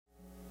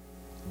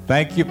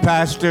Thank you,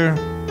 Pastor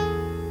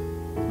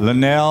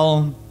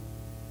Linnell,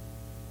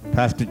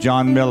 Pastor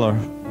John Miller,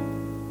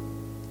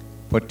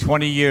 for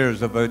 20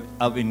 years of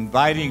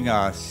inviting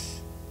us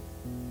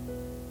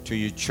to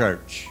your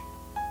church,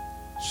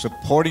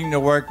 supporting the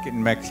work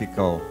in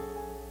Mexico.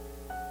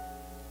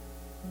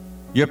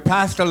 Your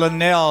Pastor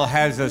Linnell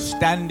has a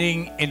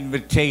standing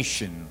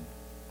invitation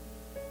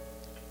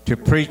to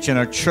preach in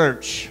a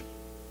church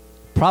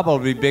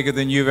probably bigger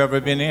than you've ever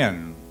been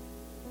in.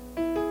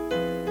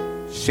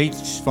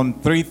 Seats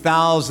from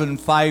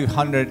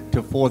 3,500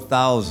 to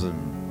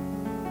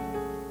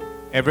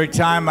 4,000. Every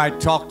time I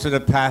talk to the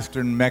pastor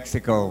in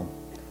Mexico,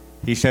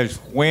 he says,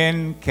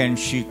 when can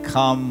she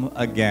come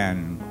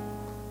again?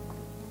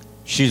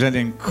 She's an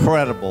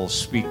incredible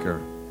speaker.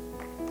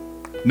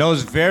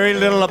 Knows very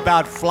little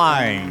about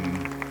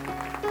flying.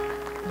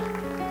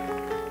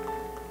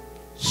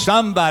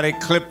 Somebody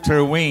clipped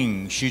her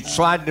wings. She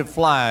tried to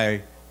fly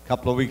a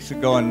couple of weeks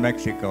ago in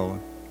Mexico.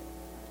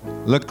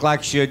 Looked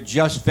like she had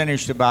just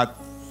finished about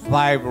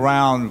 5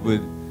 rounds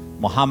with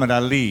Muhammad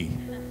Ali.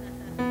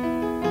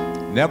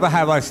 Never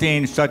have I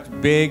seen such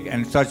big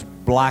and such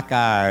black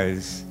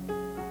eyes.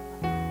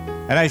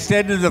 And I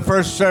said in the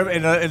first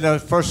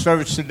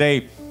service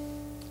today,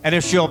 and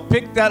if she'll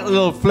pick that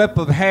little flip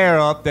of hair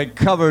up that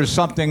covers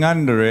something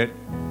under it,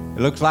 it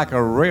looks like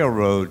a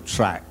railroad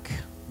track.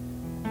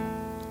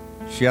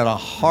 She had a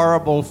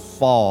horrible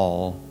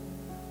fall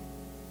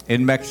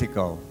in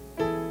Mexico.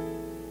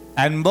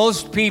 And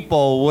most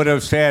people would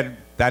have said,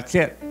 that's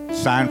it,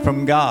 sign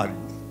from God,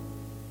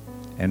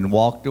 and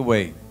walked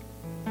away.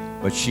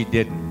 But she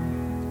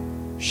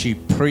didn't. She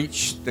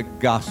preached the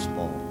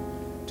gospel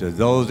to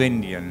those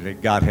Indians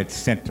that God had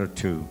sent her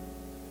to.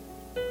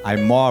 I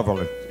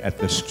marvel at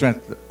the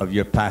strength of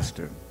your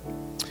pastor.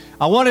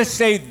 I want to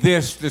say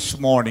this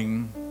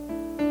morning.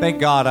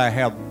 Thank God I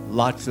have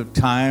lots of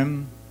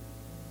time.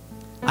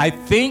 I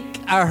think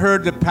I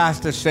heard the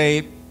pastor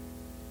say,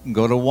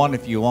 go to one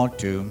if you want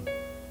to.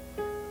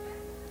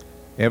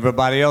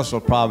 Everybody else will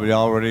probably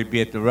already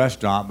be at the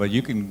restaurant, but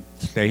you can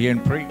stay here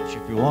and preach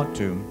if you want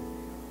to.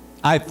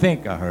 I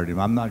think I heard him.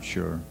 I'm not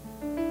sure.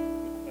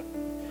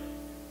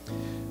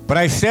 But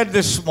I said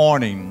this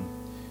morning,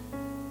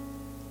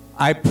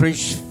 I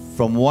preached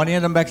from one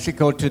end of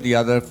Mexico to the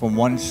other, from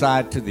one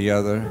side to the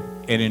other,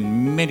 and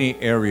in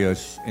many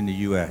areas in the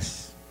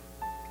U.S.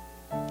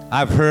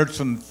 I've heard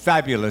some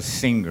fabulous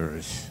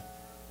singers.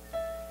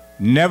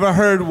 Never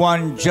heard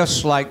one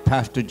just like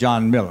Pastor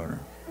John Miller.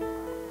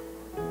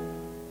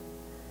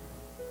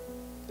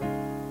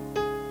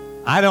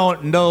 I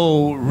don't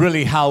know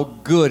really how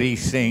good he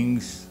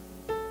sings,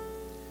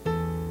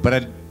 but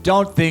I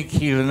don't think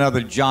he's another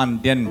John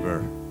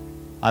Denver.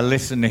 I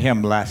listened to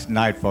him last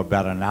night for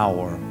about an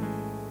hour.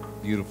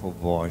 Beautiful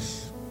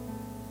voice.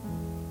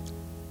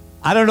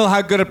 I don't know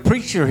how good a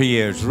preacher he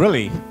is,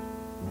 really.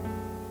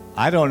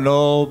 I don't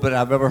know, but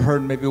I've ever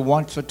heard maybe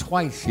once or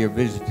twice here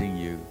visiting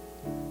you.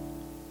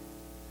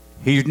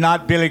 He's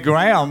not Billy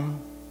Graham,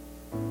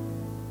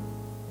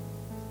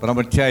 but I'm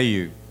going to tell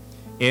you,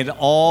 in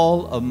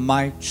all of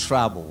my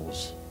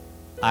travels,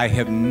 I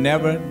have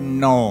never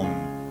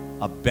known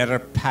a better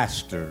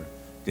pastor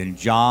than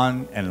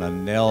John and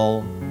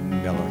Linnell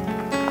Miller.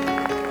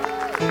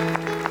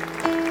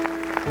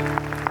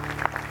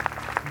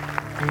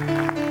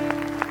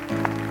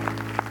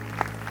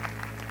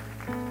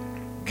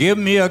 Give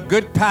me a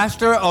good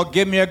pastor or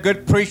give me a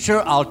good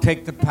preacher, I'll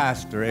take the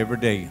pastor every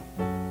day.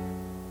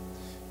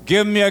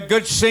 Give me a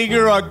good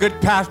singer or a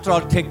good pastor,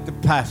 I'll take the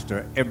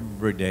pastor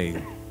every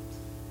day.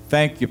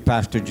 Thank you,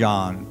 Pastor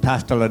John,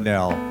 Pastor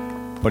Linnell,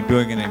 for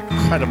doing an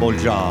incredible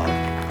job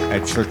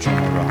at Church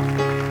on the Rock.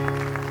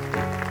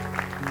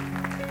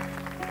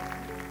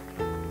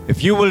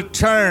 If you will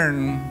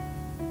turn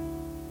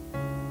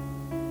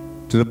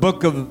to the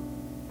book of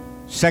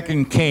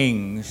 2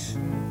 Kings,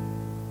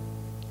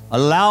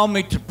 allow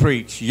me to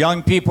preach.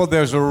 Young people,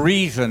 there's a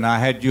reason I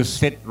had you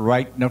sit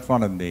right in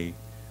front of me.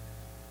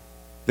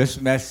 This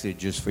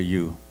message is for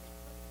you.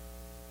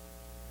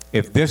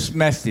 If this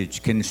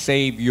message can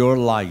save your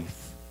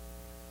life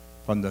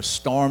from the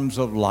storms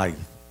of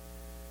life,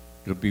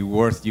 it'll be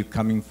worth you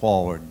coming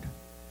forward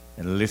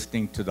and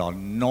listening to the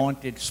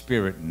anointed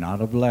spirit,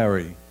 not of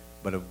Larry,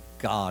 but of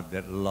God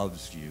that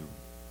loves you.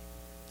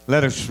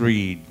 Let us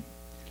read.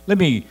 Let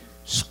me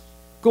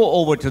go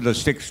over to the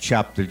 6th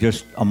chapter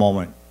just a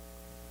moment.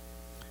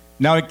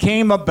 Now it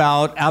came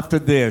about after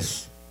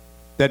this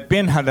that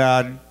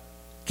Ben-Hadad,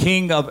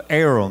 king of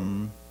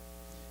Aram,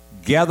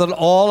 gathered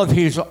all of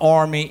his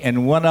army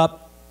and went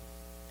up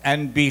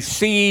and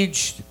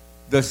besieged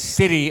the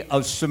city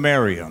of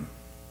Samaria.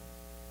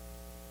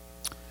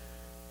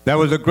 There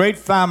was a great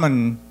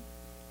famine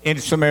in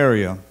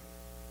Samaria,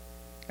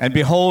 and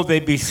behold, they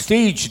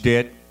besieged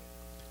it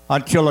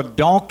until a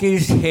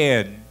donkey's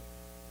head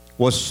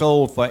was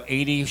sold for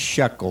 80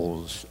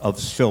 shekels of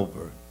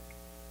silver,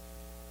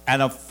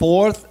 and a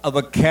fourth of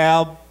a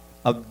cab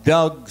of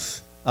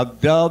dove's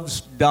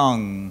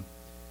dung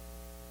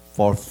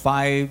for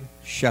 5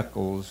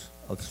 shekels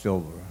of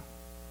silver.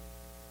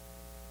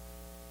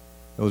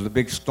 There was a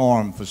big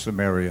storm for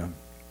Samaria.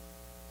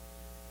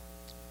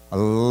 A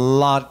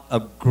lot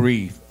of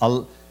grief,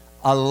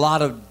 a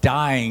lot of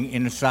dying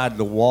inside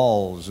the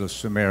walls of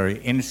Samaria,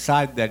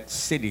 inside that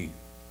city.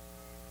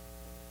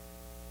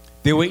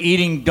 They were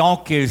eating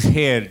donkeys'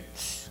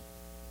 heads.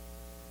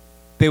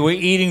 They were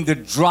eating the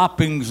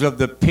droppings of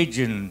the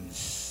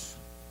pigeons.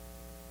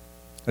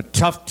 A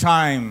tough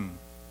time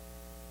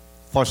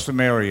for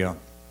Samaria.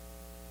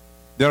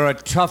 There are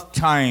tough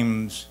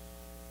times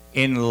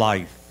in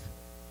life.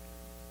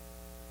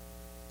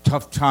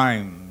 Tough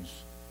times.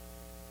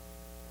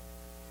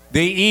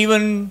 They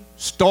even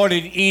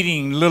started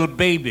eating little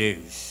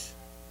babies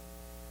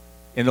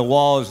in the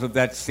walls of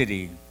that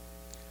city,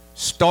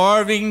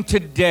 starving to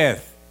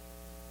death.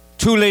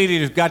 Two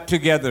ladies got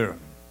together.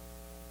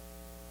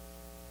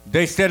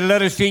 They said,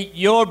 "Let us eat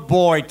your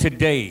boy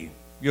today,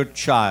 your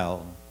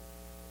child."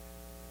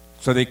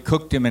 So they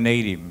cooked him and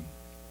ate him.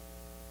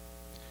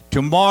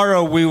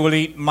 "Tomorrow we will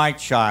eat my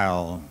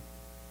child."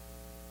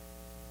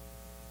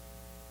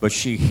 But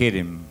she hid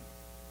him.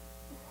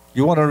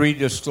 You want to read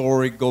the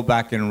story? Go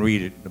back and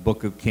read it, the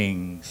book of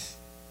Kings.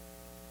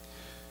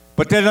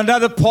 But there's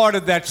another part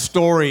of that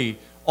story.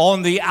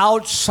 On the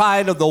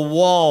outside of the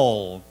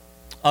wall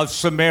of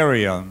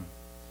Samaria,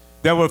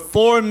 there were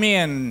 4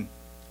 men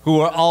who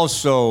were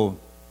also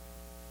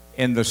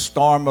in the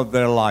storm of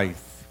their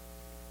life.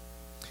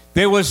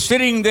 They were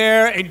sitting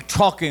there and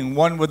talking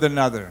one with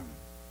another.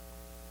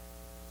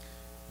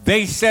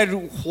 They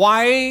said,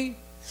 "Why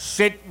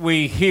sit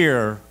we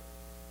here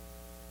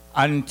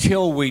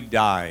until we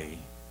die?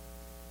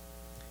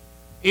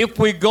 If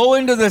we go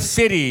into the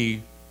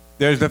city,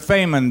 there's a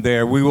famine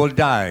there, we will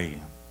die.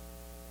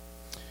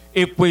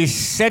 If we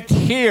sit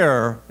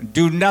here,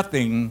 do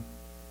nothing,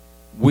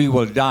 we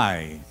will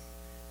die."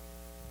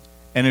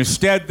 And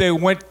instead they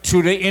went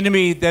to the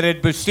enemy that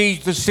had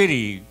besieged the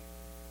city,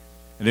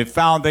 and they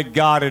found that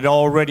God had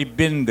already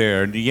been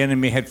there, and the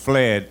enemy had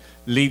fled,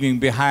 leaving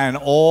behind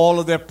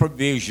all of their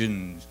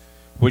provisions,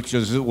 which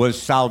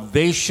was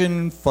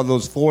salvation for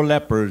those 4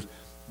 lepers,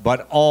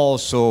 but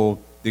also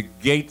the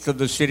gates of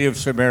the city of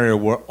Samaria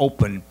were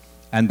open,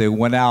 and they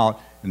went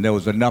out, and there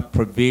was enough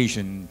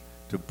provision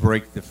to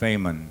break the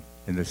famine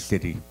in the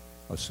city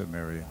of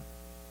Samaria.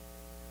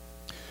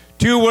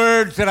 2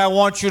 words that I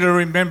want you to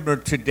remember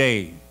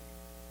today.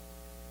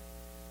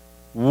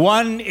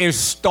 One is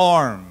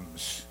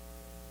storms.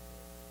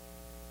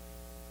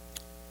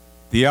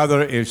 The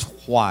other is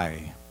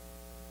why.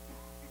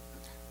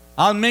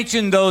 I'll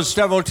mention those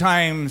several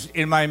times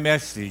in my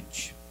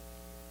message.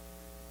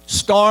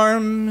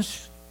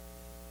 Storms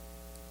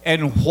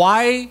and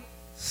why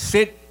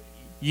sit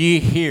ye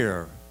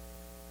here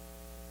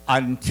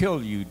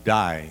until you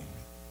die.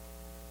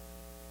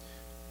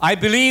 I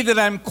believe that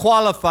I'm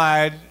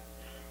qualified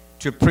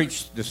to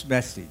preach this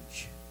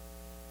message.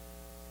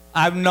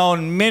 I've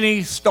known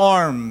many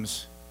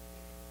storms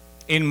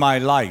in my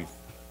life.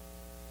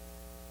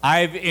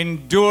 I've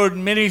endured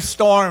many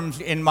storms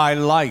in my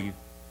life,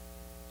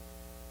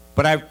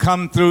 but I've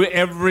come through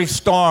every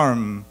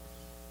storm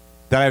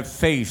that I've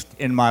faced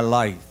in my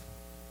life.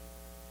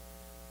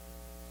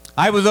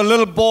 I was a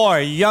little boy,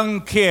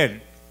 young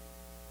kid.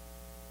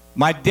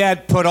 My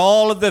dad put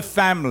all of the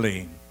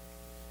family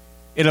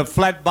in a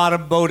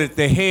flat-bottom boat at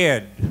the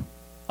head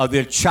of the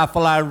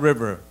Atchafalaya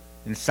River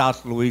in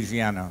South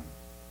Louisiana.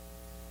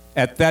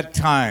 At that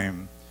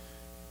time,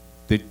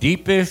 the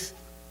deepest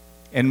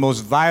and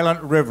most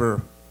violent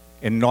river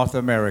in North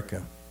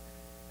America.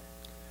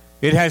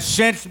 It has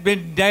since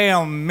been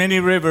dammed, many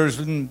rivers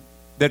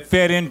that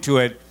fed into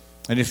it,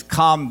 and it's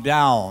calmed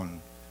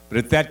down. But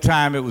at that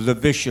time, it was a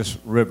vicious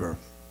river.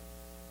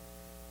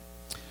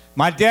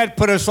 My dad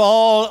put us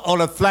all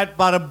on a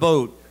flat-bottom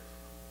boat,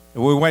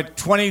 and we went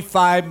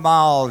 25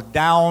 miles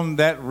down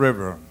that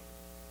river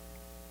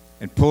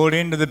and pulled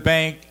into the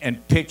bank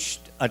and pitched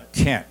a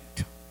tent.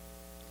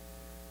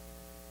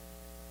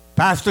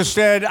 Pastor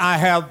said, "I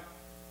have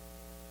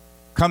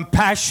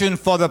compassion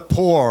for the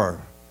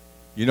poor."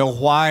 You know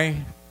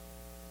why?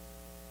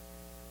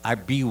 I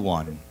be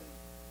one.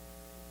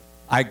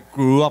 I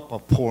grew up a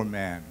poor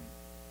man.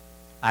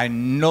 I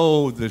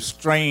know the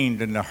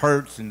strain and the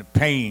hurts and the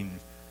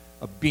pains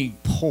of being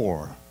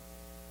poor.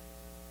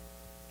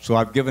 So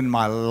I've given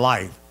my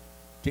life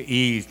to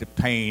ease the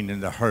pain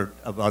and the hurt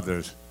of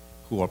others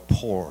who are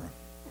poor.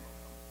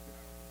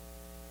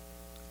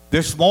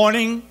 This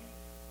morning,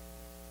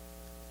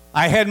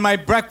 I had my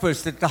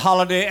breakfast at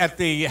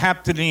the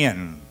Hampton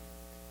Inn.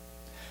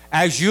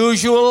 As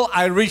usual,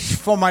 I reached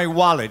for my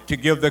wallet to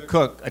give the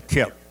cook a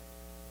tip.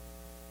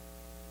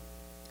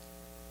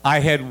 I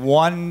had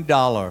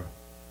 $1,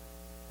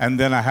 and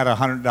then I had a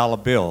 $100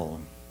 bill.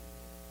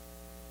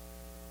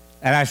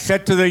 And I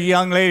said to the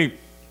young lady,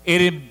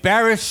 "It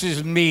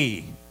embarrasses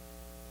me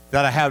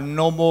that I have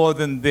no more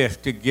than this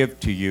to give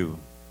to you."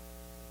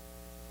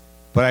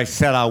 But I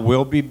said, "I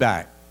will be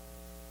back."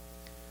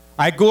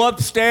 I go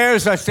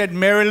upstairs, I said,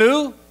 "Mary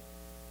Lou,"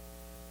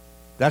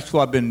 that's who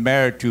I've been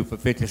married to for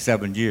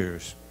 57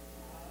 years.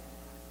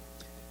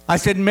 I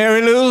said,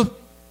 "Mary Lou,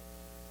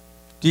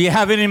 do you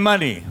have any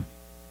money?"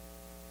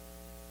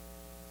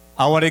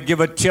 I want to give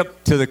a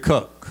tip to the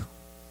cook.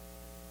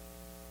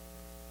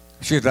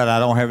 She said, I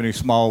don't have any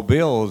small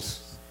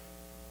bills.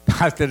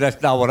 I said,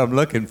 that's not what I'm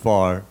looking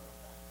for.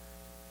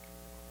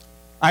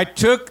 I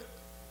took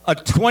a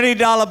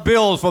 $20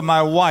 bill for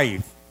my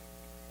wife.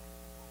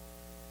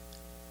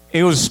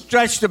 It was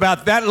stretched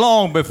about that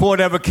long before it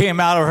ever came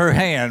out of her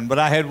hand, but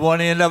I had one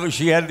end of it,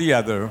 she had the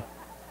other.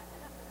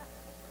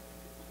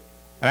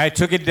 And I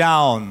took it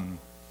down,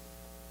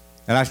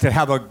 and I said,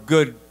 have a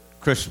good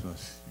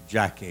Christmas,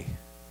 Jackie.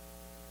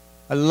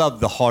 I love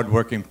the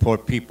hardworking poor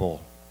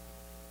people.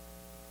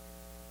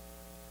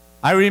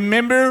 I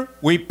remember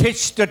we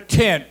pitched a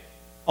tent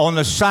on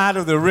the side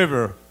of the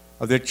river,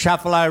 of the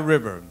Chafalai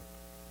River,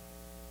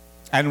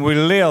 and we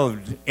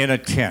lived in a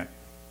tent.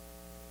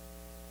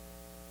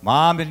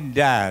 Mom and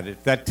Dad,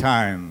 at that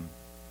time,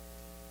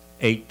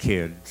 8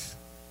 kids.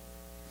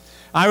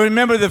 I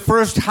remember the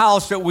first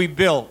house that we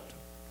built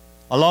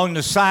along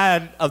the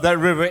side of that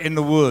river in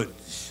the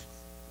woods.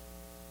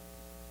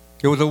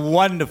 It was a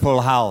wonderful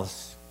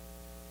house.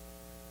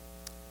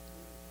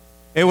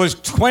 It was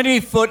 20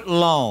 foot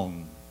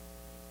long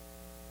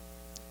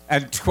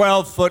and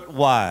 12 foot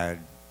wide.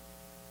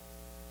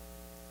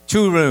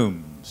 2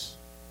 rooms.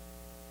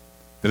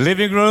 The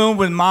living room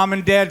with Mom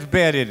and Dad's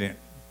bed in it.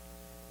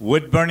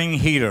 Wood-burning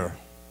heater.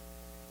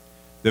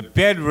 The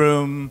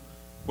bedroom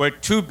where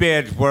 2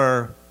 beds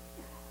were,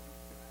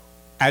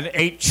 and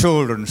 8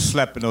 children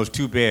slept in those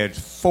 2 beds,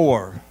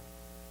 4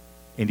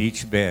 in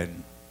each bed.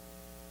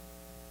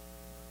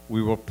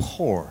 We were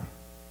poor.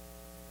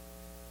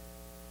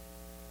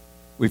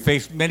 We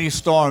faced many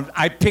storms.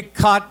 I picked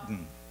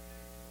cotton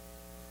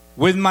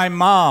with my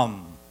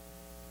mom,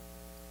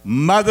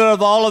 mother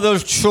of all of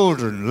those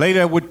children,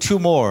 later with 2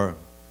 more.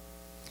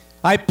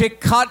 I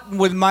picked cotton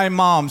with my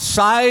mom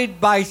side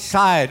by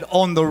side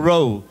on the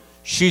row.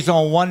 She's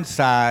on one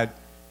side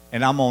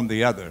and I'm on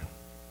the other.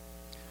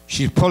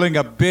 She's pulling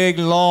a big,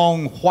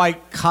 long,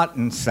 white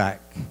cotton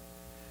sack.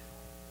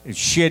 And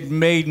she had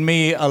made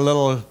me a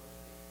little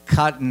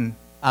cotton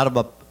out of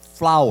a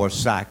flour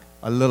sack,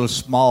 a little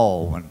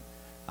small one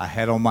I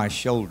had on my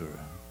shoulder.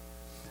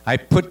 I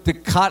put the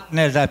cotton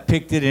as I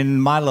picked it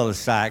in my little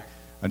sack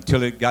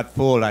until it got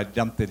full. I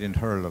dumped it in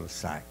her little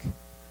sack.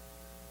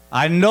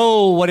 I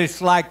know what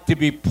it's like to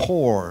be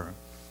poor,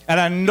 and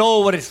I know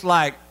what it's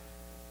like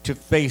to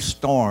face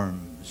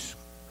storms.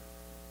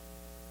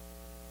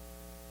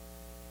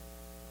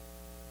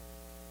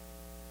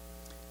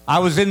 I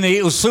was in the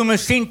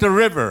Usumacinta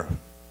River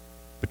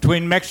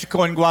between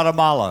Mexico and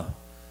Guatemala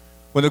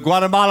when the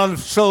Guatemalan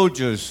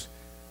soldiers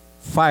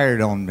fired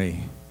on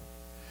me.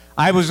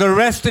 I was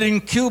arrested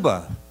in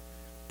Cuba,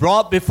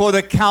 brought before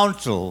the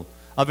council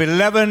of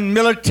 11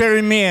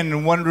 military men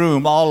in one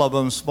room, all of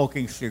them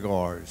smoking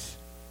cigars,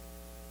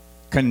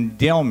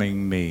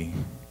 condemning me.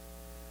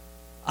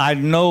 I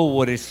know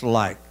what it's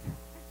like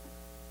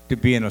to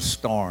be in a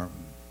storm.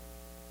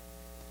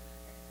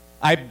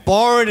 I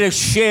borrowed a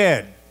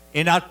shed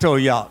in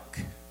Atoyac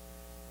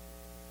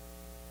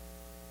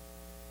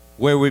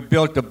where we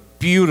built a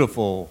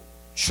beautiful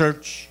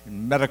church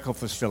and medical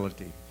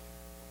facility.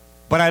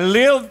 But I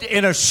lived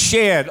in a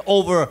shed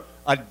over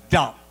a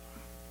dump.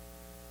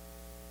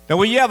 Now,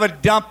 when you have a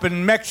dump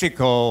in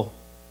Mexico,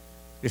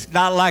 it's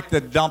not like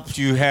the dumps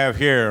you have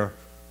here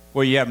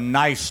where you have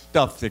nice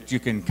stuff that you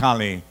can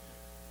kind of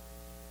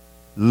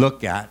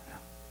look at.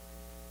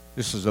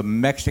 This is a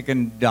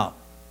Mexican dump.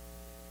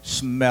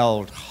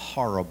 Smelled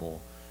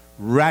horrible.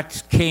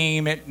 Rats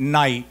came at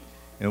night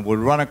and would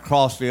run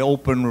across the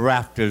open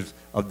rafters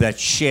of that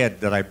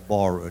shed that I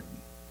borrowed.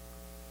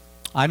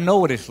 I know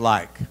what it's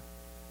like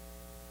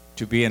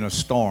to be in a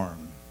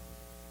storm.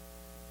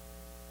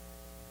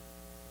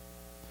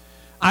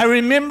 I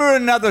remember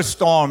another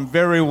storm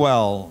very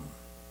well.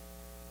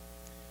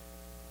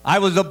 I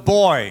was a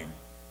boy,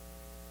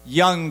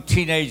 young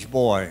teenage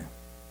boy.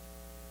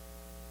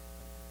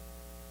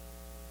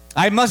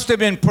 I must have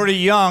been pretty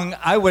young.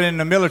 I went in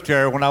the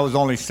military when I was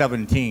only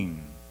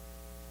 17.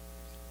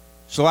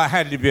 So I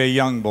had to be a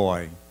young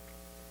boy.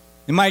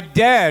 And my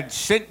dad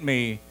sent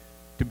me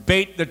to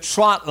bait the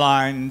trot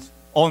lines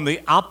on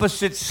the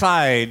opposite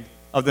side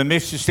of the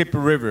Mississippi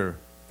River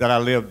that I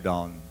lived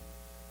on.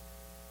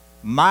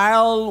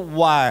 Mile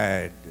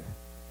wide,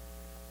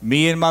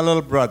 me and my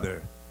little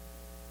brother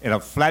in a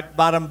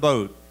flat-bottom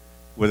boat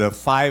with a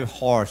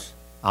 5-horse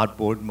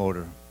outboard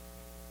motor.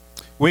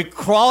 We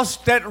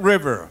crossed that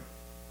river.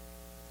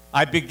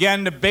 I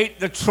began to bait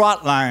the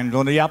trot lines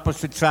on the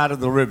opposite side of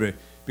the river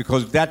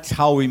because that's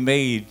how we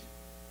made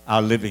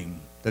our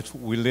living. That's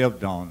what we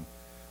lived on.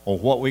 Or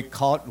what we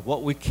caught,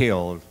 what we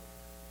killed.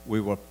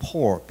 We were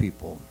poor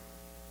people.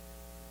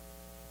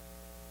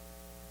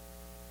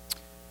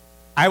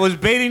 I was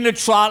baiting the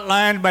trot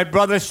line, my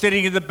brother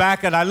sitting in the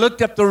back, and I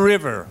looked up the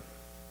river,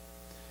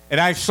 and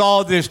I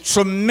saw this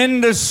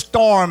tremendous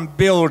storm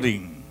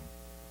building.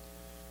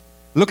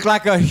 Looked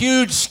like a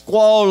huge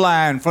squall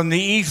line from the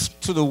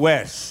east to the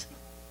west.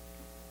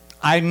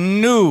 I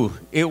knew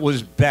it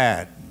was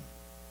bad.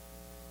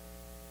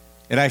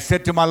 And I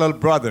said to my little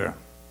brother,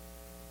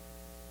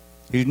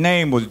 his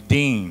name was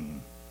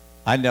Dean.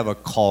 I never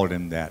called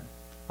him that.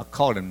 I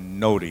called him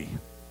Nody.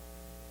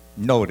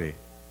 Nody.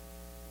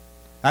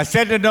 I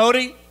said to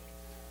Nody,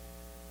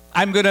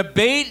 I'm going to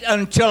bait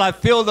until I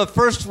feel the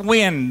first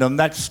wind of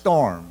that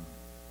storm.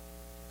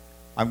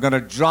 I'm going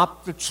to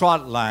drop the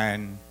trot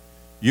line.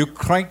 You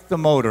crank the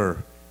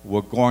motor.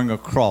 We're going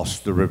across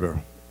the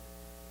river.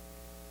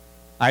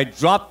 I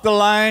dropped the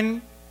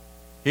line.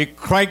 He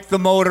cranked the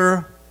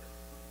motor,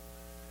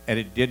 and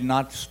it did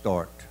not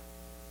start.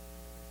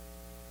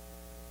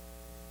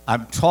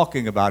 I'm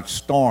talking about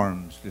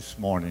storms this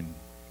morning.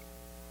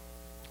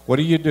 What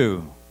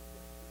do?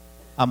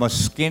 I'm a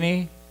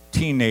skinny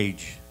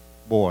teenage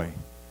boy.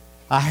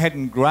 I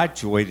hadn't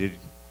graduated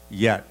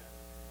yet.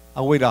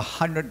 I weighed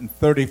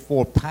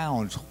 134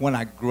 pounds when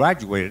I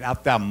graduated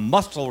after I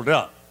muscled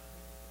up.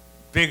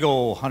 Big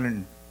old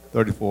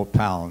 134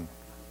 pounds.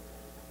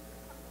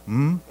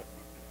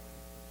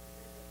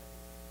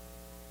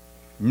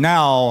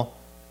 Now,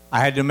 I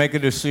had to make a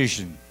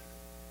decision.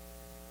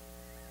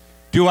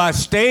 Do I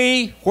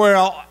stay where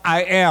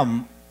I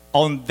am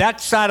on that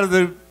side of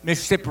the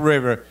Mississippi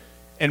River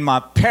and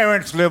my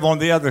parents live on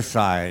the other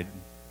side?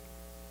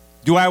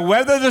 Do I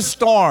weather the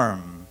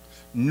storm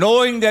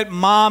knowing that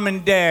Mom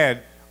and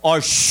Dad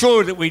are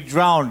sure that we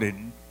drowned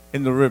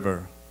in the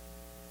river?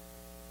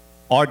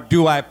 Or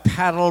do I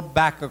paddle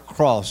back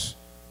across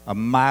a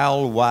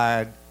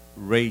mile-wide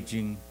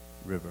raging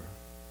river?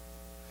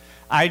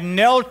 I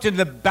knelt in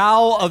the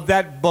bow of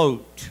that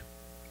boat,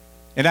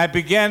 and I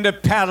began to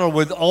paddle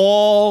with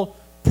all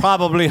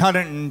probably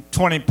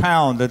 120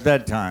 pounds at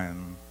that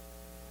time.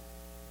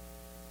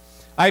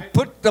 I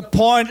put the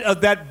point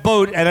of that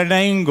boat at an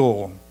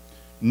angle,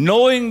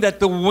 knowing that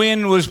the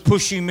wind was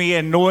pushing me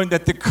and knowing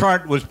that the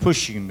current was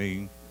pushing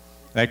me.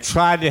 I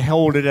tried to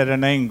hold it at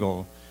an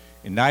angle,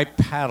 and I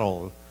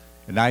paddled,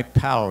 and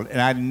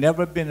I'd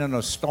never been in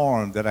a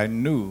storm that I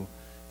knew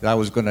that I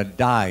was going to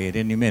die at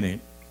any minute.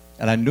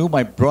 And I knew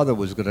my brother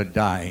was going to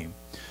die.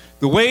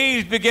 The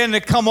waves began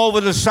to come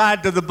over the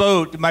side of the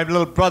boat. My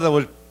little brother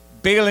was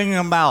bailing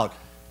him out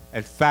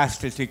as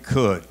fast as he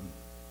could.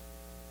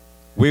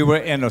 We were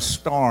in a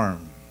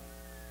storm,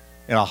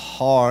 in a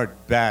hard,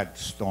 bad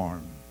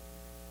storm.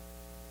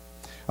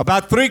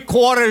 About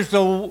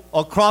 3/4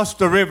 across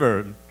the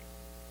river,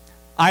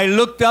 I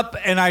looked up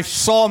and I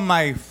saw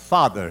my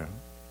father.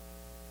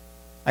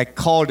 I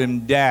called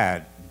him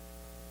Dad,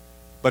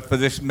 but for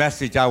this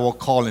message, I will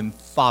call him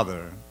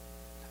Father.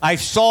 I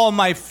saw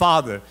my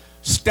father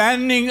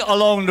standing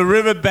along the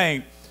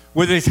riverbank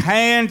with his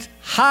hands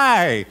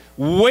high,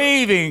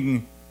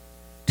 waving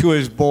to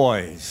his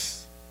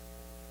boys.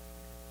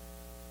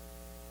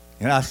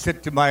 And I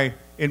said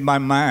in my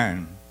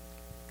mind,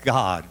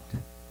 God,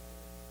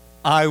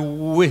 I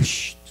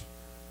wish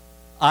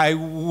I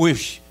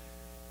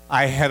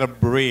had a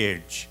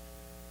bridge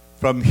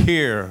from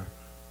here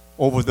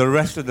over the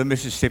rest of the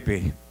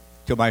Mississippi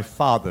to my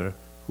father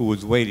who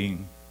was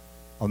waiting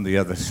on the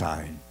other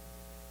side.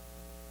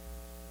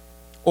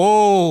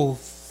 Oh,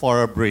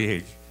 for a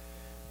bridge.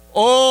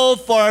 Oh,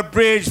 for a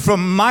bridge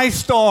from my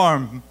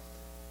storm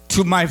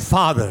to my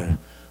father.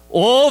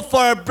 Oh,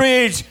 for a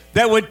bridge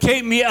that would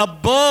take me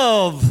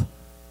above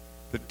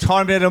the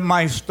torment of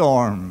my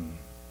storm.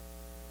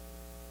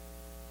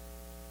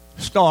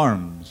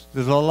 Storms.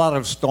 There's a lot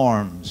of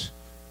storms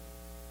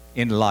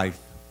in life.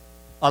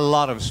 A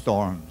lot of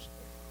storms.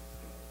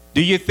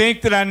 Do you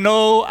think that I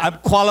know I'm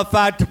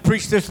qualified to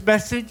preach this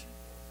message?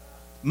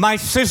 My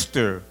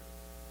sister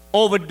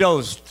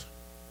overdosed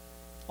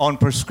on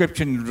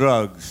prescription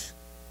drugs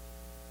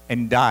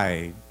and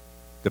died.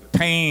 The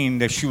pain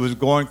that she was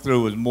going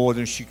through was more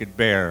than she could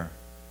bear.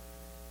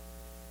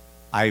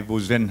 I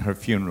was in her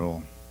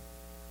funeral.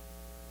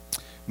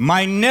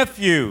 My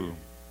nephew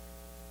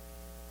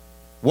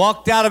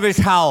walked out of his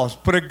house,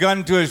 put a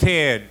gun to his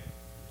head,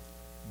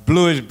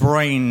 blew his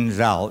brains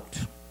out.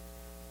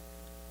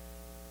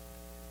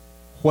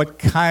 What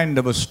kind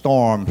of a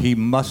storm he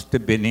must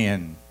have been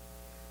in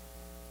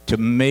to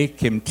make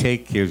him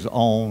take his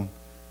own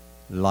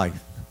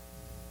life.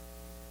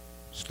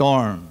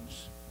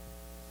 Storms.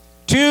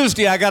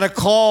 Tuesday, I got a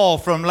call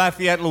from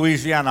Lafayette,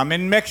 Louisiana. I'm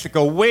in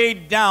Mexico, way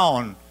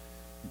down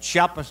in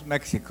Chiapas,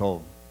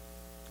 Mexico.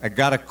 I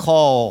got a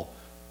call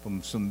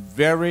from some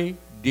very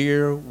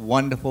dear,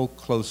 wonderful,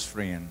 close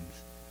friends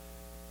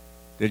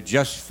that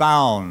just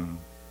found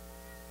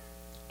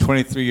a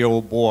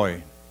 23-year-old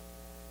boy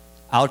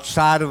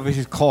outside of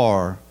his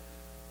car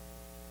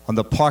on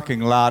the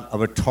parking lot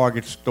of a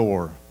Target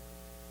store,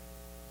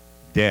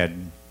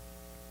 dead.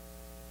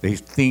 They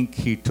think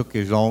he took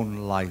his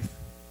own life.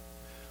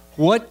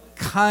 What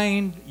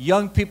kind,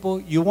 young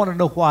people, you want to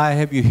know why I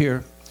have you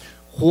here?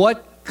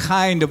 What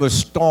kind of a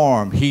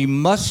storm he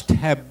must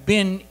have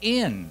been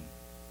in.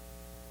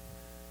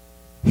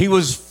 He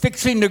was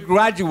fixing to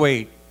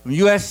graduate from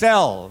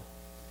USL.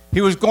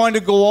 He was going to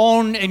go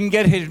on and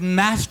get his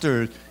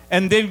master's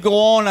and then go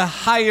on a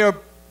higher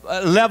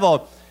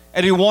level.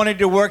 And he wanted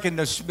to work in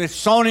the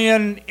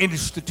Smithsonian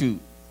Institute.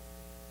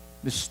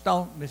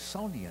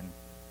 Smithsonian.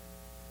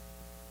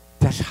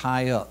 That's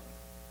high up.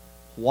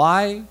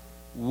 Why?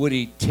 would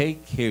he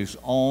take his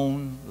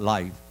own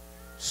life?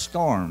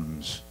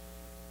 Storms.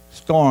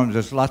 Storms.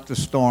 There's lots of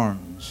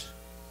storms.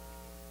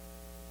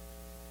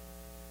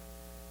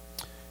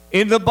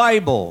 In the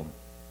Bible,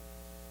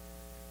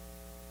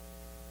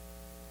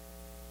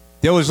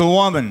 there was a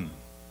woman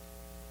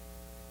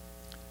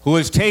who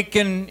was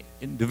taken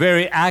in the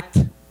very act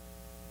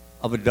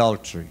of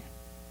adultery.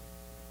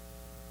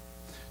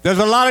 There's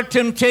a lot of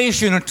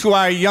temptation to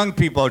our young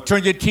people.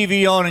 Turn your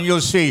TV on and you'll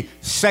see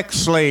sex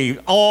slave,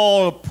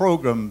 all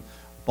programs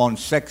on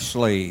sex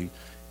slave.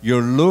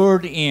 You're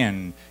lured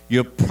in.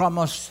 You're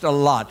promised a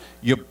lot.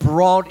 You're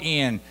brought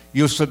in.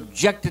 You're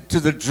subjected to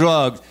the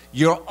drugs.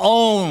 You're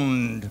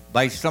owned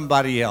by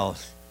somebody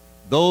else.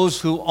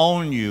 Those who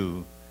own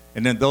you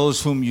and then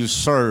those whom you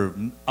serve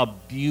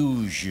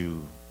abuse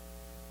you.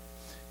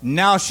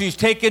 Now she's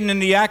taken in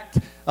the act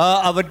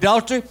of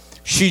adultery.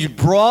 She's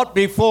brought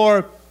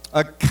before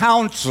a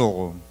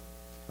council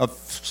of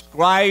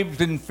scribes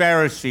and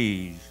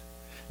Pharisees.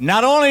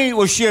 Not only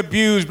was she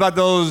abused by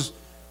those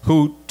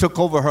who took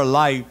over her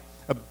life,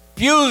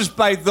 abused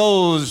by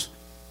those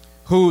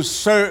who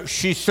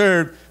she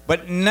served,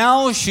 but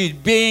now she's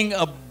being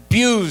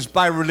abused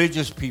by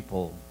religious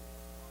people.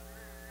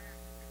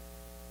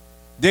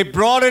 They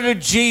brought her to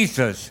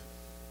Jesus,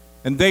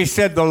 and they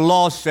said the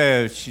law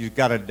says she's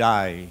got to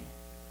die.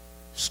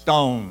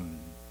 Stoned.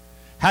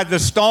 Had the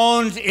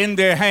stones in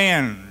their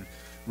hands,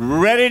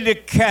 ready to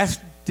cast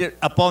it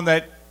upon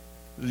that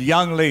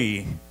young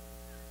lady.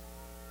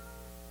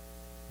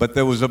 But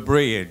there was a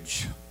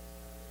bridge.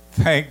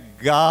 Thank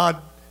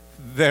God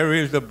there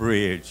is a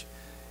bridge.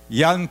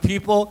 Young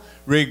people,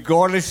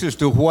 regardless as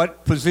to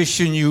what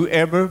position you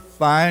ever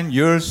find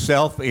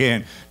yourself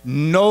in,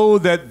 know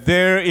that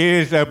there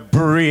is a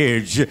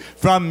bridge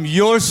from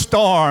your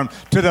storm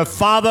to the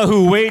Father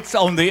who waits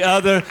on the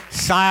other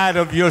side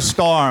of your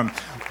storm.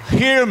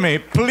 Hear me,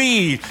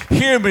 please,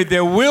 hear me.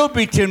 There will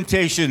be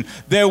temptation.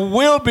 There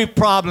will be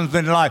problems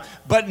in life.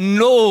 But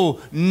know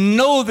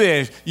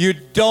this, you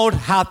don't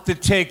have to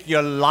take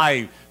your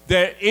life.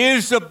 There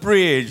is a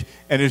bridge,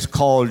 and it's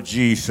called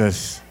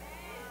Jesus.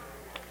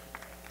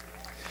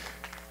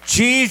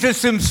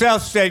 Jesus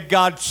himself said,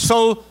 God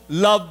so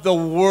loved the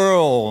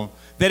world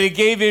that he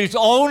gave his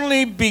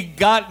only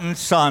begotten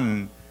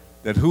Son,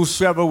 that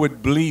whosoever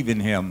would believe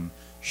in him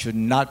should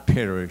not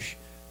perish,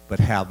 but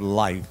have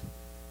life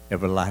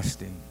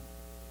everlasting.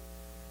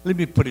 Let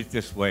me put it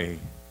this way.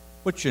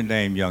 What's your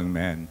name, young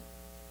man?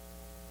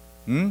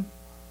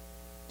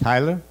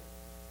 Tyler?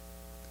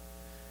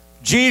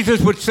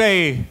 Jesus would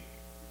say,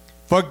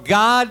 for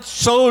God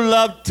so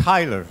loved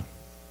Tyler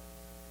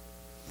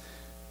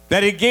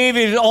that he gave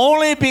his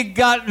only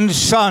begotten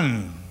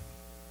Son,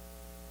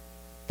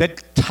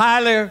 that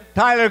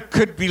Tyler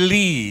could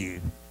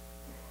believe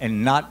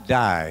and not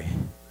die,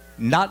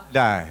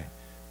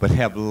 but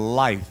have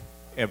life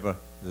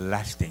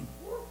everlasting.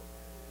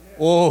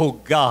 Oh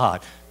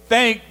God,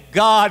 thank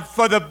God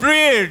for the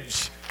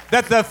bridge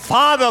that the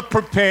Father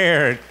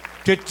prepared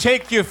to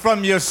take you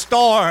from your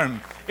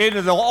storm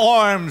into the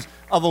arms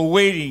of a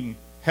waiting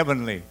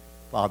Heavenly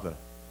Father.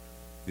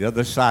 The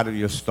other side of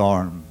your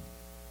storm,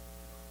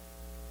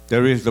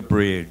 there is a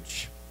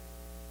bridge.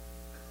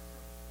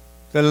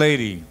 The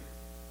lady,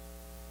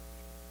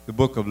 the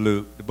book of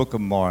Luke, the book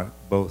of Mark,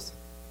 both.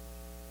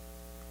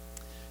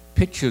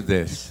 Picture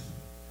this.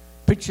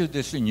 Picture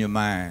this in your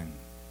mind.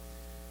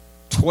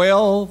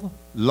 12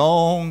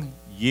 long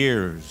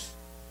years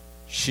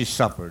she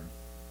suffered.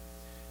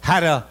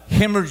 Had a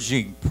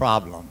hemorrhaging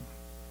problem.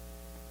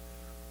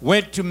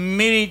 Went to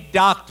many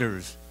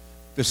doctors.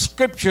 The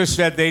scripture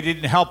said they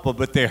didn't help her,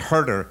 but they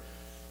hurt her.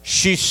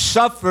 She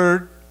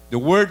suffered, the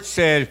word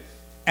said,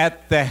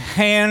 at the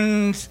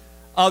hands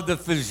of the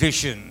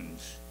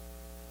physicians.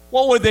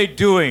 What were they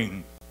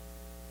doing?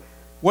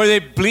 Were they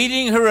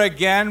bleeding her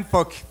again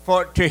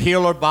to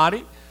heal her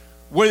body?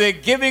 Were they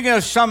giving her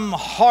some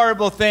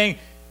horrible thing?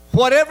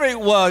 Whatever it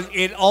was,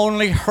 it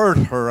only hurt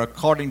her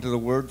according to the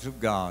words of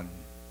God.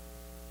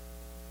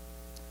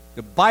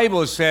 The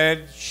Bible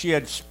said she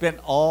had spent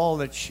all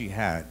that she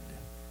had.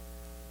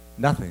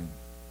 Nothing.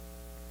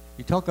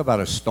 You talk about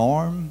a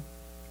storm.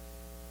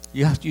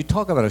 You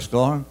talk about a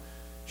storm.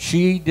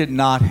 She did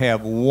not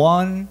have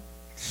one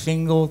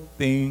single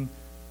thing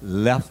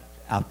left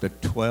after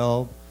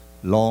 12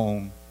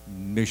 long,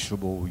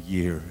 miserable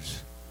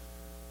years.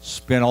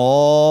 Spent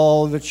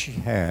all that she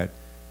had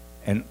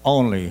and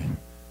only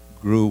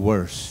grew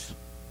worse.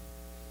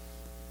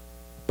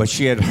 But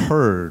she had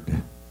heard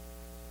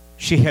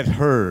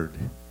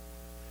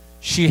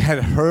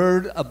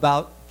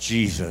about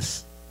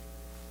Jesus.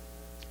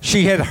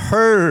 She had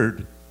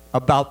heard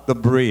about the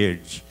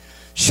bridge.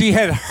 She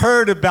had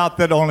heard about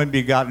that only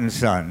begotten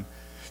Son.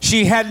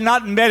 She had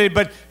not met him,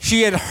 but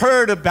she had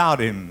heard about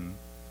him.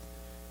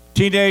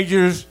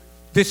 Teenagers,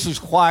 this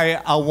is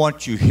why I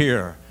want you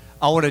here.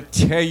 I want to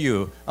tell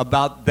you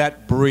about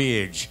that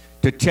bridge,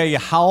 to tell you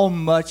how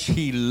much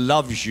he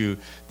loves you,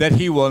 that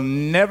he will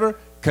never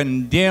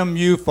condemn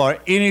you for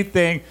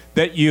anything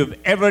that you've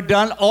ever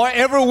done or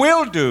ever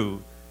will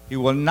do. He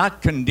will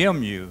not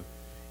condemn you.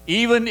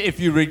 even if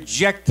you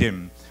reject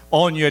him,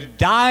 on your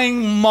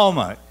dying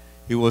moment,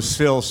 he will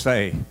still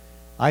say,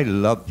 I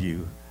love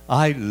you,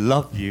 I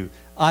love you,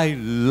 I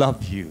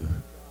love you.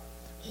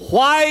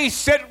 Why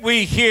sit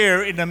we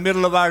here in the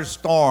middle of our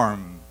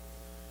storm,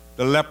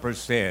 the leper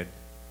said,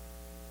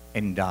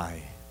 and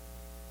die?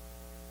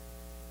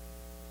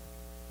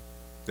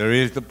 There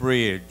is the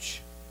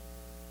bridge.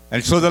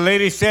 And so the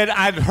lady said,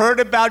 I'd heard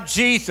about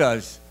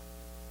Jesus,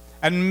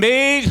 and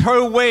made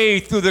her way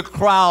through the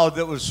crowd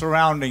that was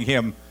surrounding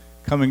him,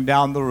 coming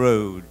down the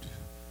road,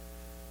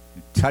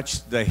 and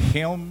touched the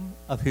hem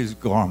of his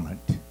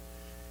garment.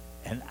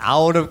 And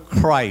out of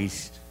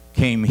Christ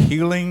came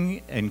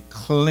healing and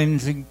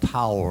cleansing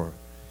power,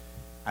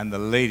 and the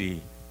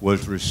lady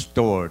was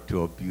restored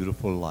to a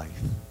beautiful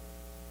life.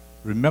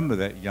 Remember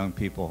that, young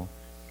people.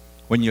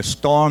 When your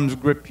storms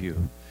grip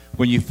you,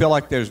 when you feel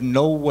like there's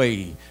no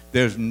way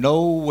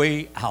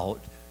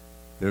out,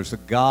 there's a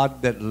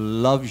God that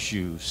loves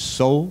you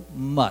so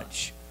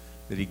much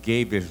that he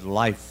gave his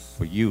life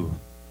for you.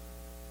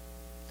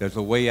 There's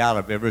a way out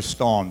of every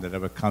storm that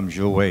ever comes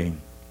your way.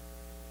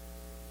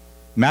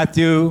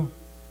 Matthew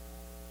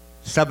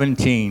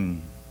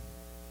 17.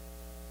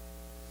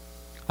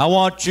 I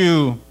want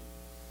you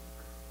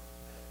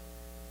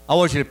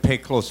to pay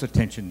close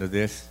attention to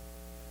this.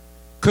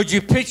 Could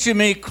you picture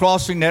me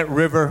crossing that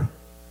river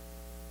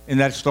in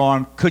that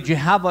storm? Did you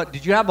have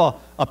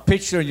a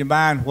picture in your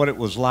mind what it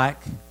was like?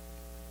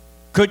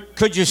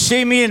 Could you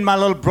see me and my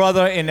little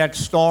brother in that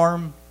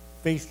storm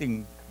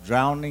facing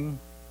drowning?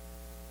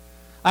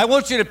 I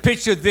want you to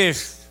picture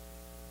this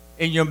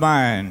in your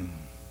mind.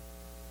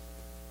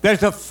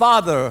 There's a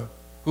father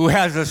who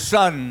has a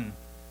son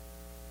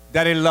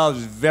that he loves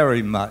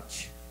very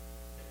much.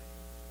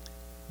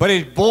 But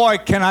his boy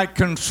cannot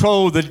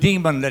control the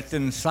demon that's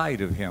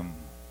inside of him.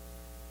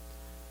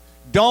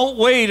 Don't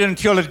wait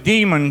until a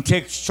demon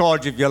takes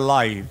charge of your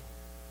life.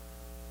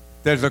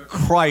 There's a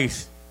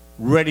Christ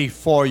ready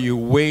for you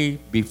way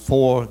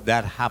before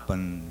that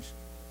happens.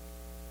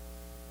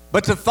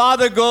 But the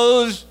father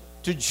goes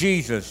to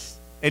Jesus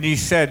and he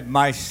said,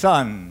 my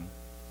son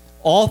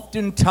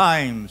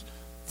oftentimes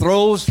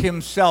throws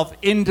himself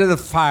into the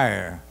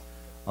fire.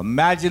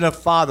 Imagine a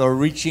father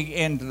reaching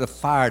into the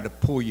fire to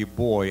pull your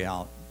boy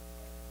out.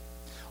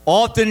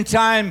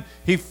 Oftentimes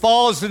he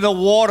falls in the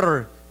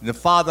water and the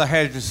father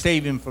has to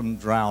save him from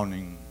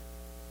drowning.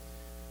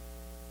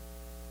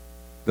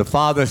 The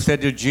father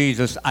said to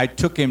Jesus, I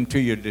took him to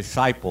your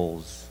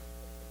disciples.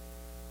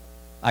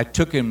 I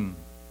took him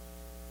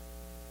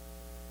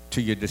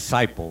to your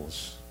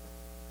disciples,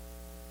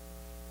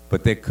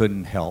 but they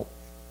couldn't help.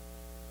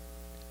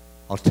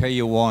 I'll tell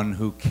you one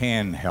who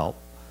can help.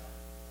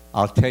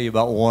 I'll tell you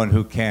about one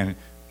who can.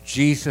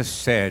 Jesus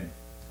said,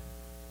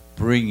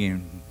 bring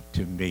him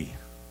to me.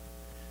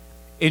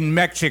 In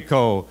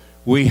Mexico,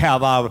 we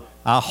have our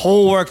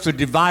whole works are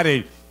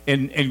divided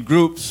in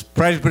groups,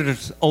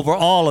 presbyters over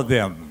all of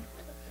them,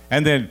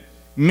 and then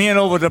men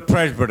over the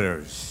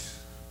presbyters.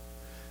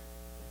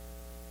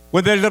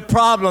 When there's a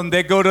problem,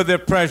 they go to their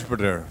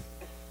presbyter.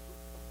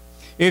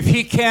 If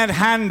he can't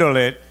handle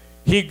it,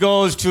 he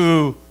goes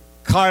to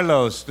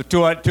Carlos,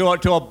 to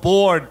a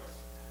board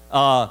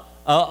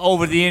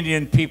over the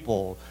Indian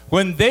people.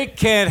 When they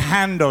can't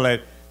handle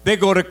it, they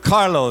go to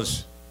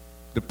Carlos,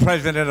 the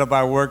president of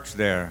our works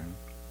there.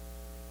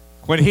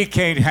 When he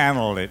can't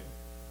handle it,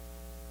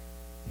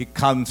 he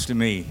comes to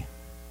me.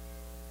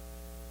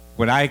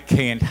 When I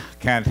can't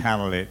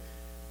handle it,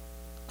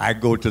 I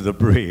go to the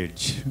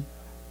bridge.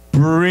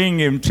 Bring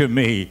him to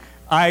me.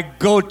 I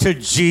go to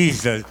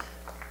Jesus.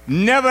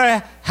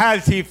 Never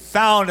has he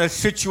found a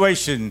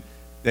situation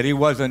that he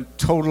wasn't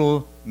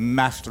total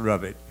master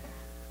of it.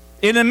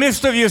 In the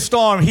midst of your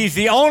storm, he's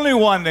the only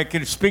one that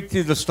can speak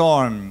to the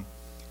storm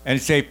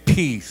and say,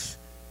 peace,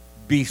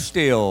 be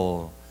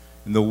still.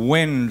 And the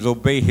winds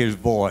obey his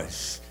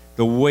voice.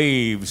 The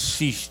waves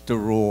cease to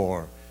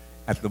roar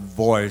at the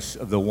voice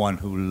of the one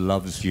who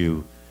loves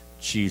you,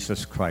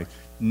 Jesus Christ.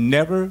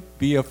 Never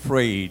be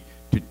afraid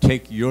to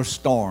take your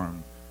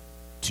storm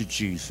to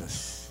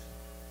Jesus.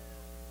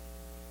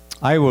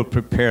 I will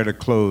prepare to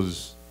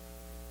close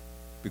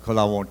because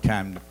I want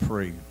time to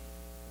pray.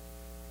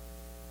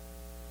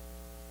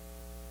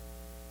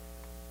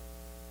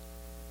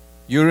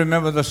 You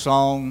remember the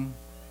song,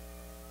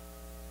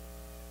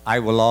 I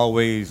Will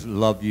Always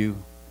Love You?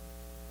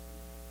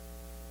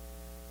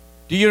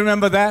 Do you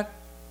remember that?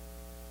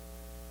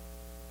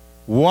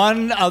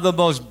 One of the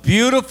most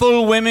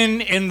beautiful women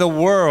in the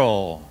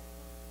world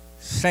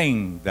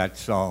sang that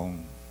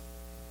song,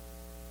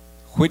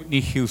 Whitney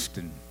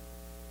Houston.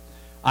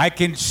 I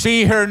can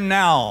see her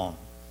now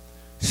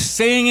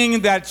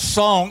singing that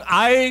song,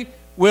 I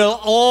Will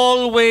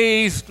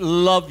Always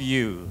Love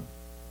You.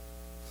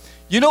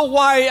 You know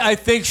why I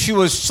think she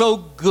was so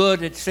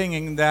good at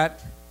singing that?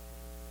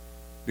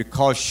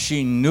 Because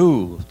she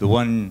knew the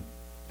one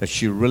that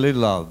she really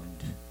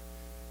loved,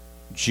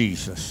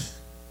 Jesus.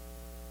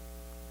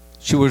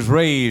 She was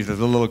raised as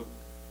a little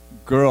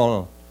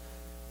girl,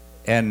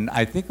 and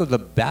I think it was a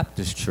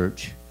Baptist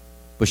church,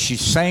 but she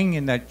sang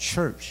in that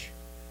church.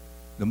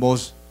 the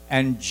most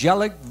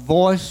angelic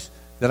voice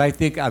that I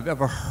think I've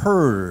ever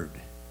heard.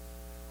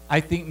 I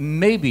think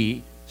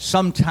maybe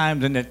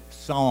sometimes in that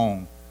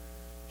song,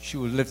 she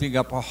was lifting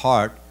up her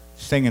heart,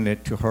 singing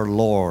it to her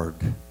Lord.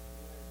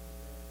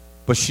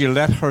 But she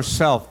let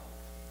herself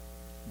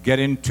get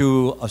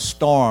into a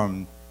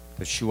storm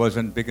that she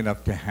wasn't big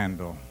enough to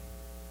handle.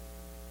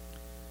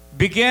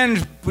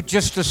 Begins with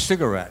just a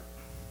cigarette.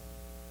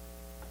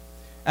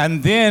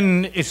 And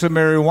then it's a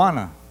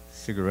marijuana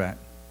cigarette.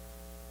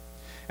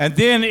 And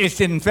then it's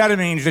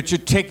amphetamines that you're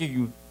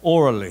taking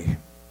orally.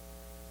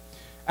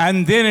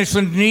 And then it's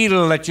a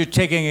needle that you're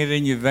taking it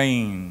in your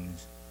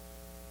veins.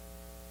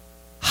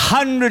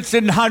 Hundreds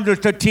and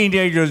hundreds of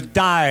teenagers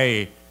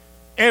die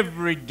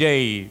every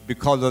day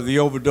because of the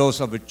overdose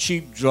of a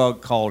cheap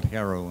drug called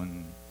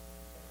heroin.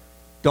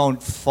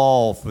 Don't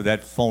fall for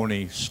that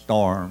phony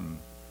storm.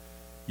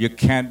 You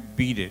can't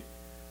beat it.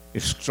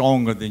 It's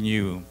stronger than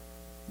you.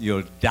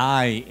 You'll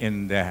die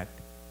in that.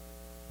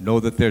 Know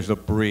that there's a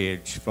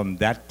bridge from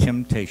that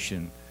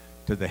temptation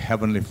to the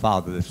Heavenly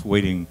Father that's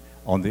waiting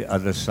on the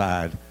other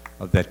side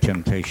of that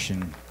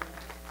temptation.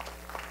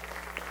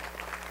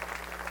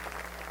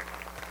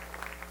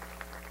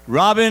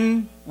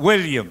 Robin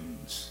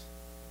Williams.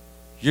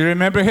 You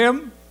remember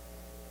him?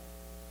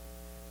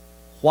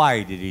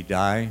 Why did he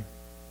die?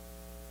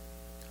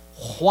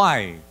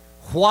 Why?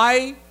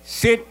 Why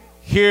sit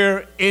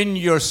here in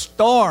your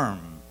storm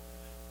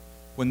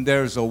when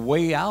there's a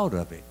way out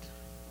of it?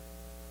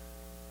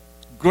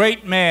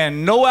 Great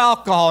man, no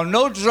alcohol,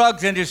 no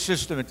drugs in his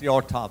system at the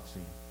autopsy.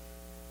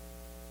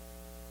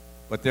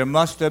 But there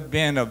must have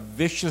been a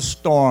vicious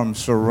storm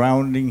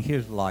surrounding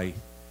his life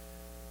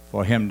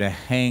for him to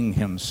hang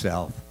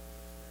himself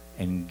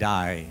and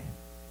die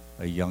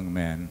a young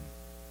man.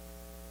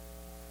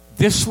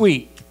 This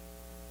week,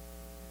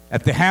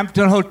 at the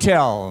Hampton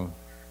Hotel,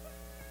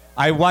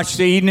 I watched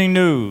the evening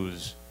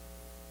news,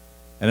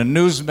 and a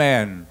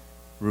newsman,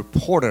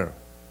 reporter,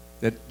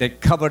 that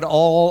covered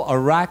all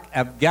Iraq,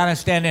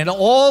 Afghanistan, and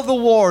all the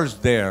wars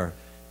there,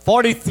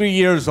 43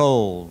 years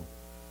old.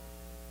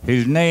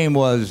 His name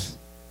was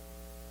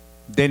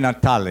De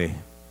Natale.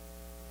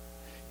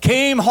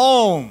 Came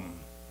home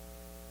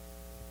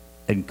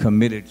and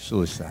committed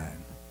suicide.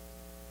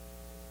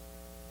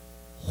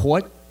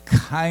 What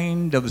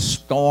kind of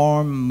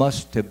storm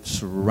must have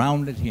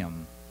surrounded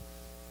him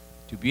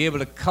to be able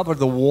to cover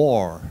the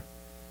war,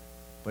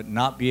 but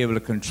not be able to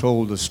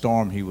control the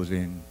storm he was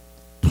in?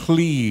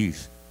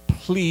 Please,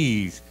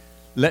 please,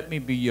 let me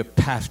be your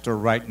pastor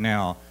right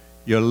now.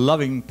 Your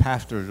loving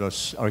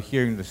pastors are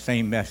hearing the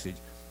same message.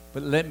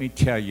 But let me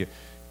tell you,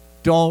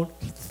 don't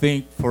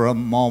think for a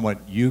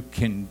moment you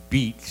can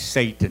beat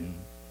Satan.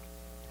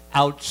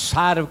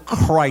 Outside of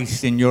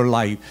Christ in your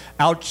life,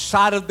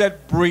 outside of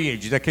that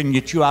bridge that can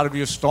get you out of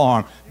your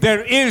storm,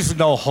 there is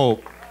no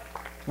hope.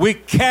 We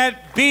can't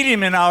beat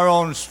him in our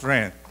own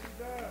strength.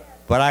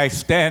 But I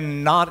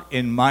stand not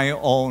in my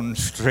own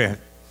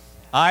strength.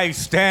 I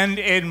stand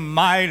in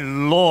my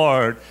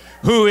Lord,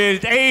 who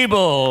is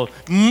able,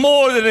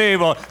 more than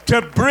able,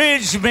 to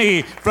bridge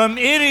me from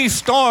any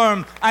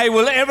storm I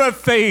will ever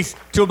face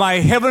to my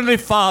Heavenly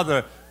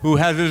Father, who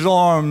has his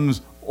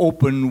arms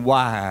open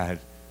wide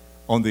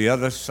on the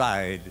other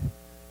side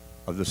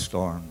of the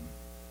storm.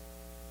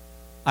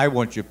 I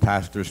want your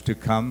pastors to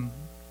come.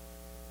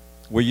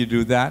 Will you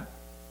do that?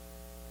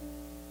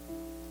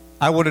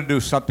 I want to do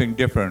something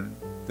different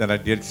than I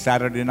did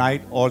Saturday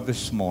night or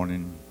this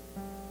morning.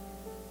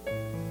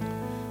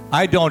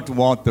 I don't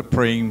want the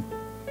praying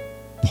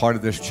part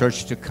of this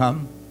church to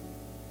come,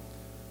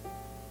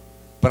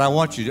 but I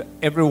want you,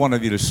 every one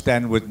of you, to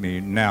stand with me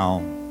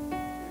now.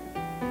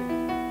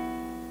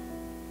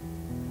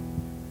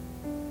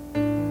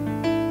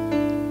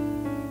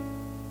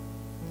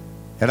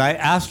 And I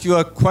ask you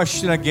a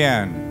question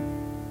again.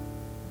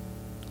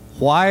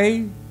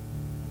 Why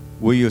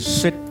will you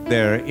sit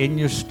there in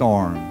your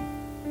storm,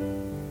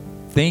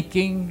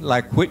 thinking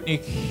like Whitney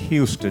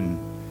Houston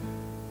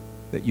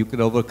that you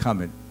could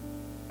overcome it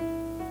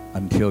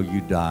until you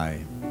die?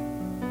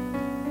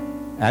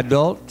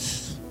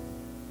 Adults,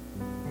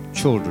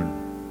 children,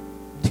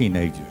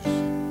 teenagers,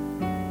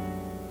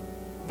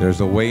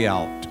 there's a way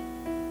out.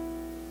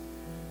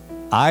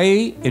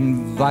 I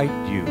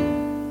invite you,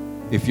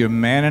 if you're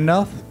man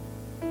enough,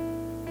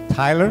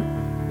 Tyler,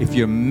 if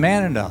you're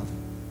man enough,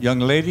 young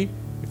lady,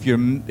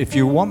 if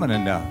you're woman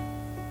enough,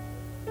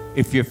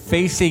 if you're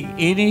facing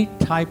any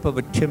type of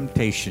a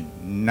temptation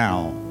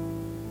now,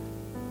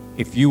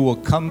 if you will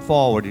come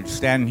forward and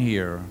stand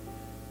here,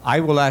 I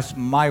will ask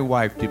my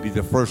wife to be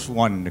the first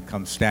one to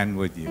come stand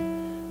with you.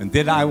 And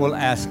then I will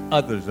ask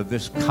others of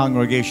this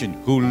congregation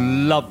who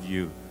love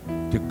you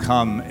to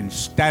come and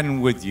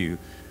stand with you.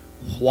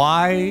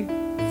 Why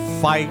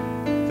fight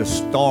the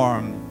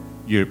storm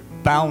you're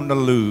bound to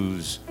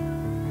lose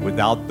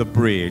without the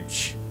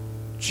bridge,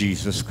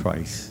 Jesus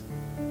Christ?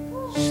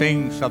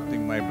 Sing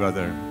something, my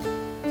brother.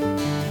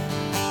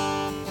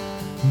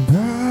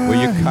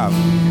 Will you come?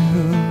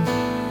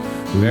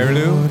 Mary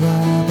Lou,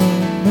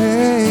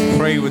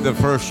 pray with the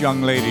first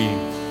young lady.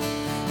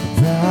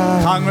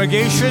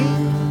 Congregation,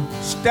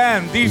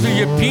 stand. These are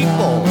your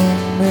people.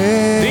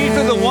 These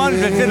are the ones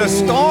that's in a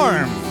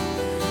storm.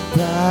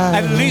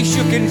 At least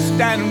you can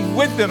stand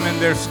with them in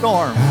their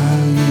storm.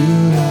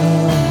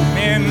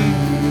 Men,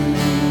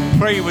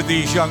 pray with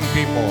these young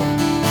people.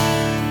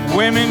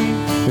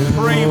 Women,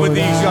 pray with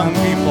these young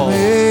people.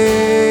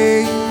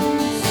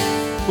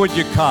 Would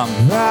you come?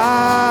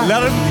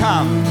 Let them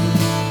come.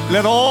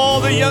 Let all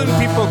the young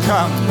people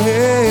come.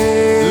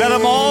 Let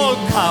them all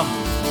come.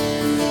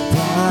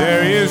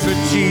 There is a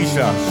Jesus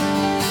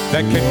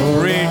that can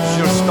bridge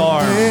your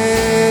storm.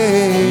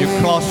 You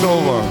cross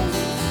over.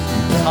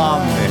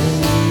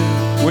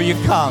 Calmness. Will you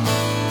come?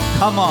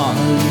 Come on.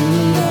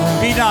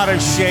 Be not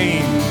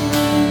ashamed.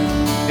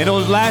 In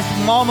those last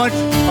moments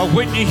of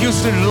Whitney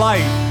Houston's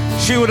life,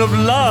 she would have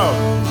loved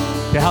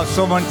to have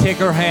someone take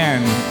her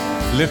hand,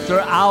 lift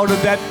her out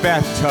of that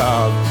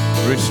bathtub,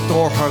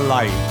 restore her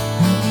life.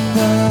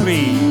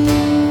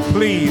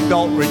 Please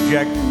don't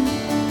reject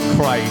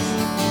Christ.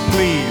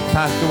 Please,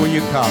 Pastor, will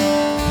you come?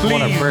 Please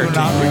want a prayer do team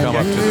not to come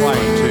up reject to the front,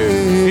 Christ.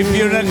 too. If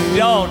you're an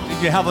adult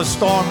and you have a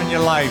storm in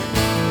your life,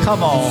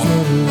 come on.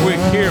 We're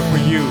here for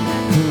you.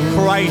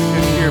 Christ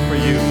is here for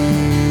you.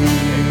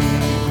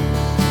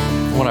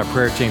 I want our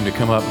prayer team to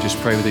come up and just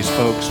pray with these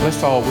folks. We're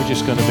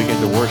just going to begin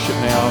to worship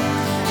now.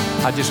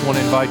 I just want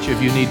to invite you,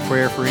 if you need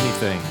prayer for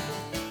anything,